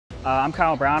I'm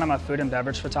Kyle Brown. I'm a food and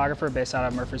beverage photographer based out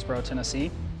of Murfreesboro,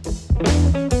 Tennessee.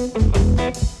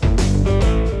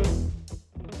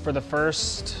 For the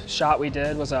first shot we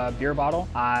did was a beer bottle.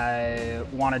 I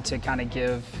wanted to kind of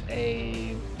give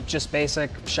a just basic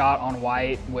shot on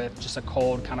white with just a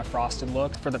cold kind of frosted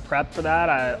look. For the prep for that,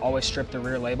 I always strip the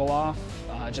rear label off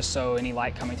just so any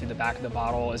light coming through the back of the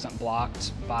bottle isn't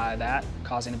blocked by that,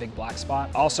 causing a big black spot.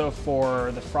 Also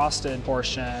for the frosted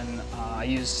portion, I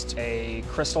used a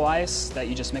crystal ice that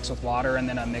you just mix with water and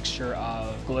then a mixture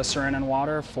of glycerin and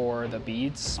water for the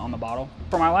beads on the bottle.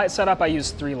 For my light setup, I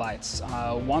used 3 lights.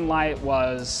 One light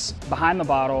was behind the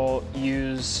bottle,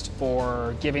 used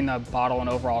for giving the bottle an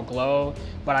overall glow,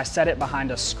 but I set it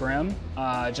behind a scrim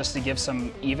just to give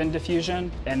some even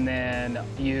diffusion, and then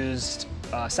used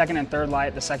second and third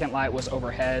light. The second light was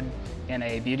overhead in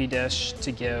a beauty dish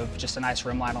to give just a nice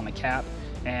rim light on the cap.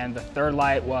 And the third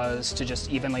light was to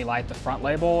just evenly light the front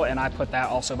label, and I put that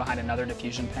also behind another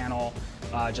diffusion panel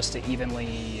just to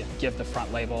evenly give the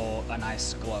front label a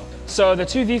nice glow. So the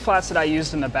 2 vflats that I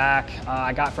used in the back,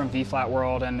 I got from vflat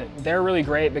World, and they're really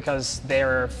great because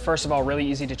they're, first of all, really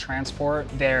easy to transport.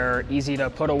 They're easy to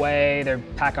put away. They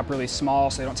pack up really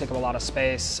small, so they don't take up a lot of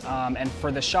space. And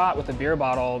for the shot with the beer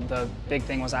bottle, the big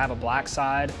thing was I have a black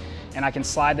side, and I can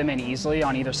slide them in easily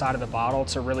on either side of the bottle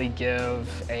to really give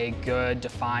a good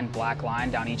defined black line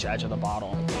down each edge of the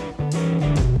bottle.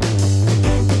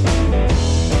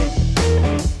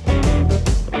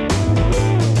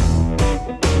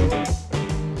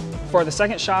 For the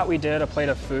second shot, we did a plate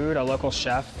of food. A local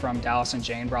chef from Dallas and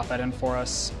Jane brought that in for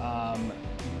us.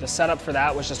 The setup for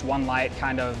that was just one light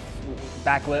kind of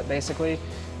backlit basically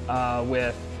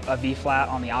with a V-flat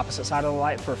on the opposite side of the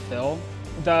light for fill.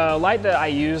 The light that I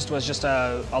used was just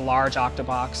a large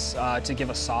octabox to give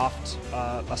a soft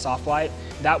light.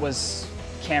 That was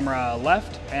camera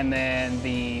left, and then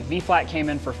the V-flat came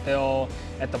in for fill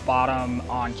at the bottom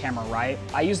on camera right.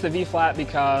 I used the V-flat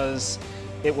because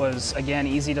it was, again,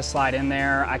 easy to slide in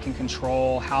there. I can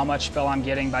control how much fill I'm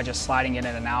getting by just sliding it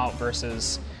in and out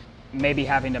versus maybe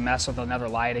having to mess with another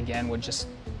light again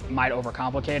might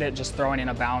overcomplicate it. Just throwing in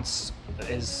a bounce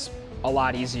is a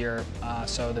lot easier,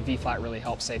 so the V-flat really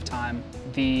helps save time.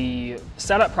 The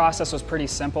setup process was pretty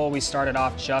simple. We started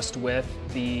off just with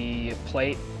the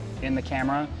plate in the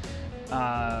camera,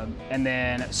 and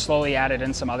then slowly added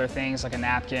in some other things like a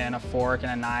napkin, a fork,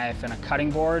 and a knife, and a cutting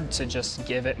board to just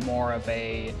give it more of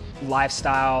a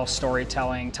lifestyle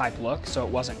storytelling type look, so it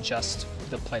wasn't just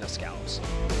the plate of scallops.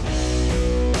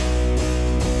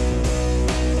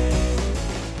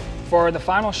 For the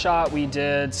final shot, we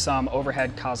did some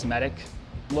overhead cosmetic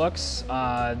looks.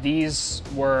 These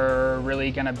were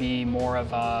really gonna be more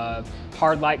of a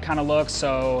hard light kind of look,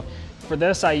 so for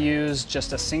this, I used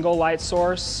just a single light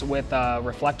source with a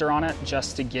reflector on it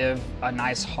just to give a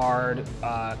nice hard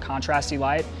contrasty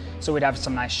light, so we'd have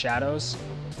some nice shadows.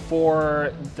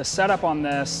 For the setup on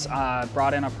this,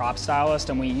 brought in a prop stylist,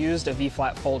 and we used a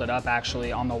V-flat folded up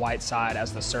actually on the white side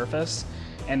as the surface.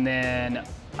 And then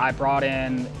I brought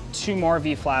in 2 more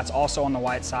V-flats also on the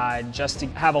white side just to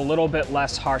have a little bit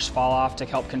less harsh fall off to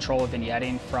help control the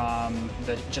vignetting from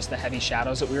just the heavy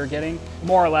shadows that we were getting.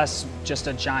 More or less just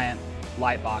a giant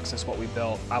light box is what we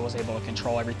built. I was able to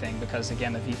control everything because,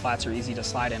 again, the V-flats are easy to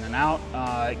slide in and out.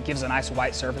 It gives a nice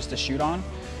white surface to shoot on.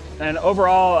 And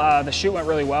overall, the shoot went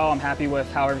really well. I'm happy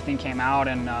with how everything came out,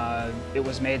 and it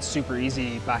was made super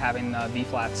easy by having the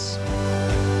V-flats.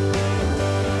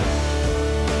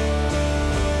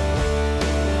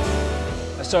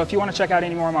 So if you want to check out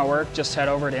any more of my work, just head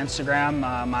over to Instagram.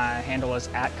 My handle is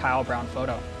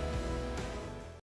 @KyleBrownPhoto.